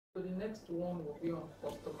So the next one will be on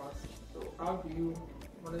customers. So how do you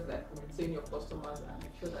manage like maintain your customers and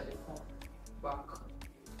make sure that they come back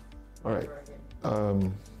All right.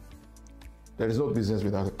 again? There is no business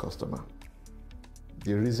without a customer.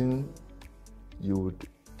 The reason you would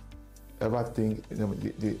ever think,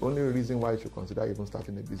 the only reason why you should consider even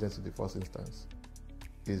starting a business in the first instance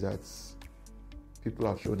is that people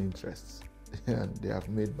have shown interest and they have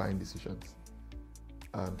made buying decisions.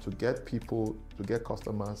 To get people, to get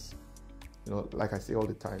customers, like I say all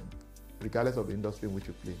the time, regardless of the industry in which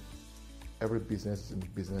you play, every business is in the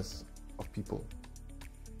business of people.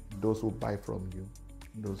 Those who buy from you,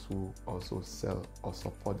 those who also sell or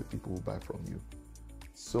support the people who buy from you.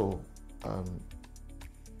 So,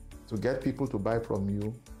 to get people to buy from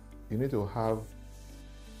you, you need to have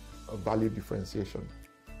a value differentiation.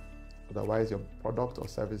 Otherwise, your product or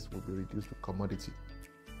service will be reduced to commodity.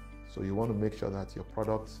 So you want to make sure that your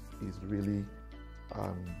product is really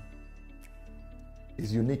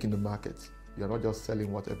is unique in the market. You're not just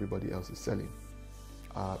selling what everybody else is selling.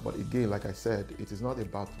 But again, like I said, it is not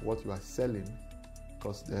about what you are selling,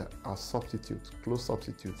 because there are substitutes, close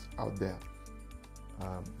substitutes out there.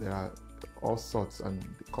 There are all sorts, and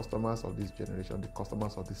the customers of this generation, the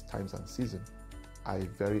customers of these times and season, are a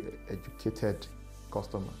very educated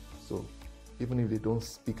customer. So even if they don't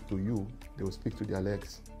speak to you, they will speak to their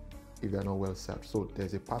legs if they are not well served. So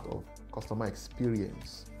there's a part of customer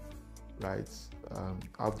experience, right?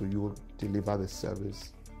 How do you deliver the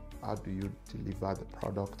service? How do you deliver the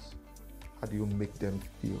product? How do you make them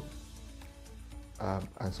feel?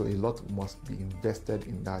 And so a lot must be invested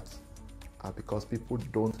in that, because people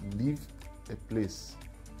don't leave a place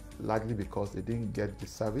largely because they didn't get the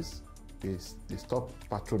service. They stop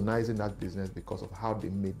patronizing that business because of how they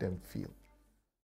made them feel.